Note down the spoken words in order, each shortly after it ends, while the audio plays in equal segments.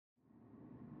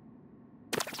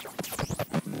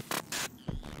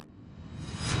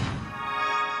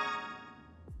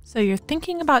So you're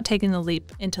thinking about taking the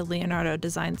leap into Leonardo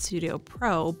Design Studio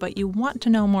Pro, but you want to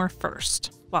know more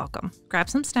first. Welcome. Grab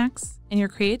some snacks and your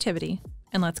creativity,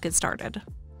 and let's get started.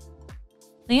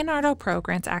 Leonardo Pro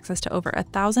grants access to over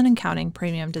 1,000 and counting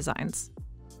premium designs,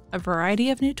 a variety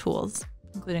of new tools,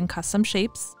 including custom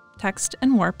shapes, text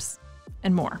and warps,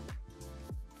 and more.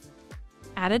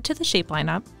 Added to the shape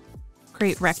lineup,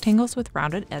 create rectangles with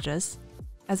rounded edges,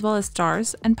 as well as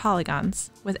stars and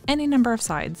polygons with any number of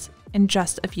sides in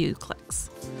just a few clicks.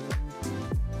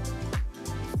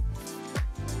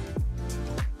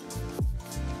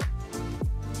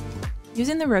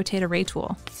 Using the Rotate Array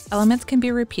tool, elements can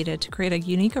be repeated to create a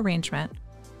unique arrangement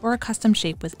or a custom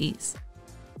shape with ease.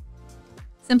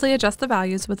 Simply adjust the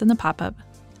values within the pop-up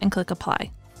and click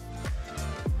Apply.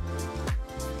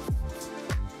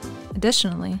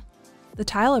 Additionally, the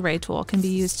Tile Array tool can be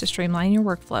used to streamline your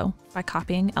workflow by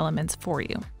copying elements for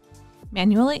you.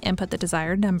 Manually input the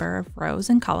desired number of rows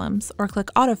and columns, or click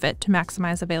AutoFit to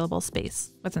maximize available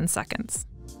space within seconds.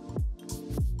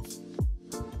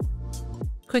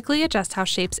 Quickly adjust how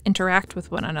shapes interact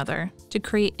with one another to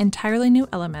create entirely new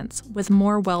elements with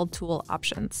more weld tool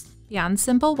options. Beyond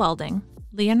simple welding,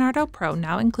 Leonardo Pro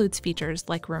now includes features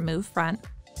like Remove Front,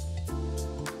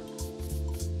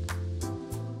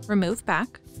 Remove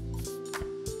Back,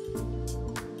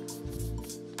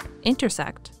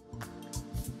 Intersect,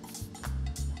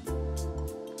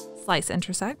 Slice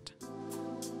Intersect,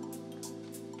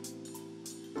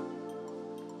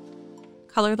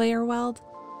 Color Layer Weld,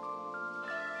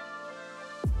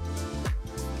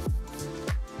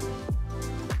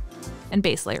 and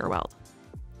Base Layer Weld.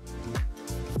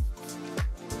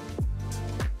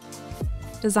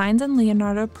 Designs in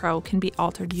Leonardo Pro can be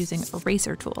altered using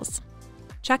eraser tools.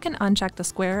 Check and uncheck the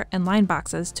square and line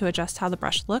boxes to adjust how the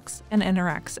brush looks and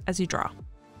interacts as you draw.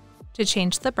 To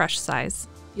change the brush size,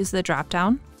 use the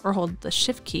drop-down or hold the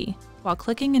Shift key while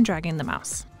clicking and dragging the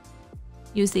mouse.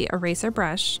 Use the eraser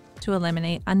brush to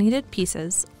eliminate unneeded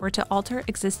pieces or to alter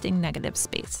existing negative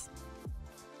space.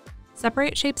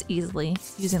 Separate shapes easily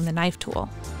using the knife tool.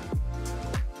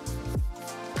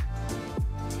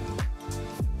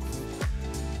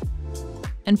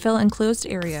 And fill enclosed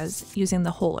areas using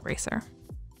the hole eraser.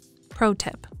 Pro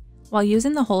tip: while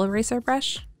using the hole eraser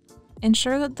brush,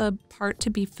 ensure that the part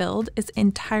to be filled is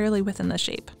entirely within the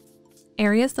shape.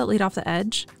 Areas that lead off the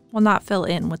edge will not fill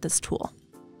in with this tool.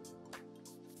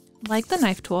 Like the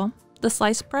knife tool, the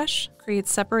slice brush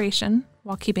creates separation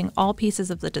while keeping all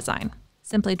pieces of the design.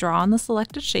 Simply draw on the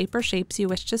selected shape or shapes you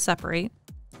wish to separate,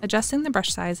 adjusting the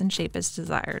brush size and shape as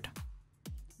desired.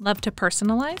 Love to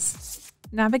personalize?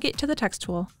 Navigate to the text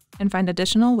tool and find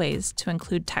additional ways to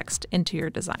include text into your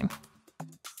design.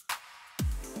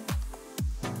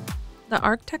 The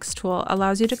Arc Text tool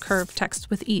allows you to curve text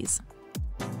with ease.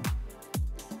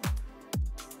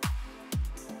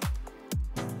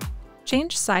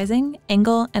 Change sizing,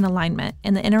 angle, and alignment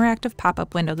in the interactive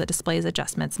pop-up window that displays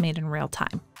adjustments made in real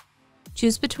time.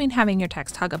 Choose between having your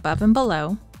text hug above and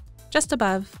below, just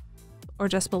above, or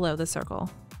just below the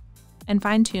circle, and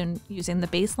fine-tune using the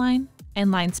baseline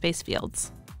and line space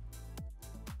fields.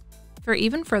 For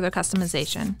even further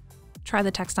customization, try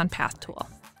the Text on Path tool.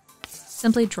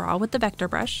 Simply draw with the vector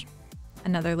brush,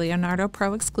 another Leonardo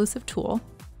Pro exclusive tool,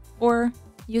 or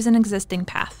use an existing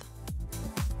path.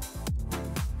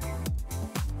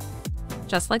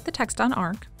 Just like the Text on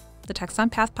Arc, the Text on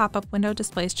Path pop-up window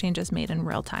displays changes made in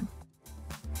real time.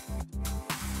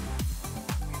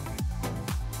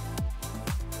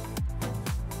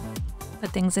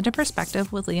 Put things into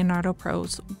perspective with Leonardo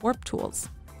Pro's warp tools.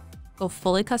 Go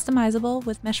fully customizable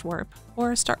with mesh warp,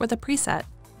 or start with a preset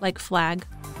like flag,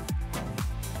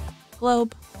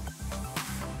 globe,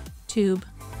 tube,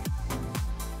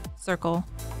 circle,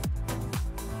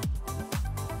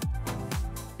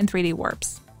 and 3D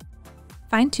warps.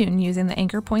 Fine-tune using the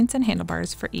anchor points and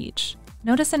handlebars for each.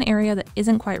 Notice an area that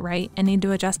isn't quite right and need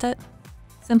to adjust it?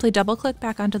 Simply double-click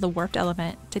back onto the warped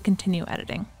element to continue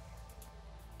editing.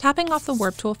 Topping off the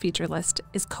warp tool feature list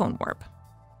is cone warp.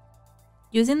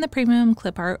 Using the premium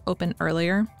clip art opened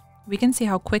earlier, we can see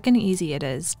how quick and easy it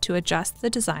is to adjust the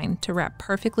design to wrap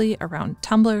perfectly around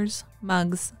tumblers,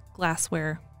 mugs,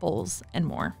 glassware, bowls, and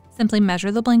more. Simply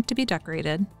measure the blank to be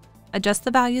decorated, adjust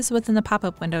the values within the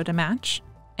pop-up window to match,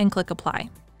 and click Apply.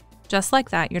 Just like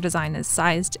that, your design is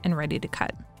sized and ready to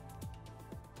cut.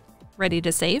 Ready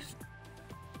to save?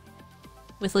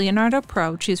 With Leonardo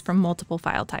Pro, choose from multiple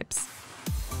file types.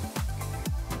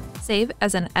 Save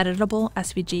as an editable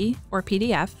SVG or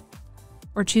PDF,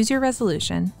 or choose your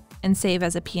resolution and save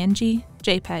as a PNG,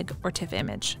 JPEG, or TIFF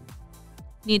image.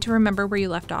 Need to remember where you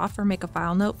left off or make a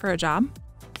file note for a job?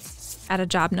 Add a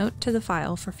job note to the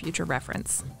file for future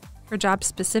reference. For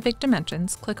job-specific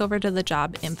dimensions, click over to the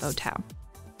Job Info tab.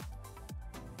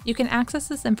 You can access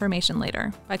this information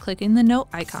later by clicking the note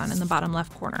icon in the bottom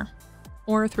left corner,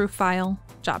 or through File,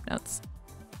 Job Notes.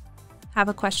 Have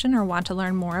a question or want to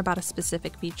learn more about a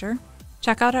specific feature?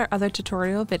 Check out our other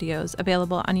tutorial videos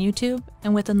available on YouTube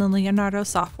and within the Leonardo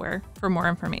software for more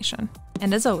information.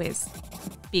 And as always,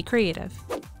 be creative,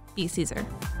 be Siser.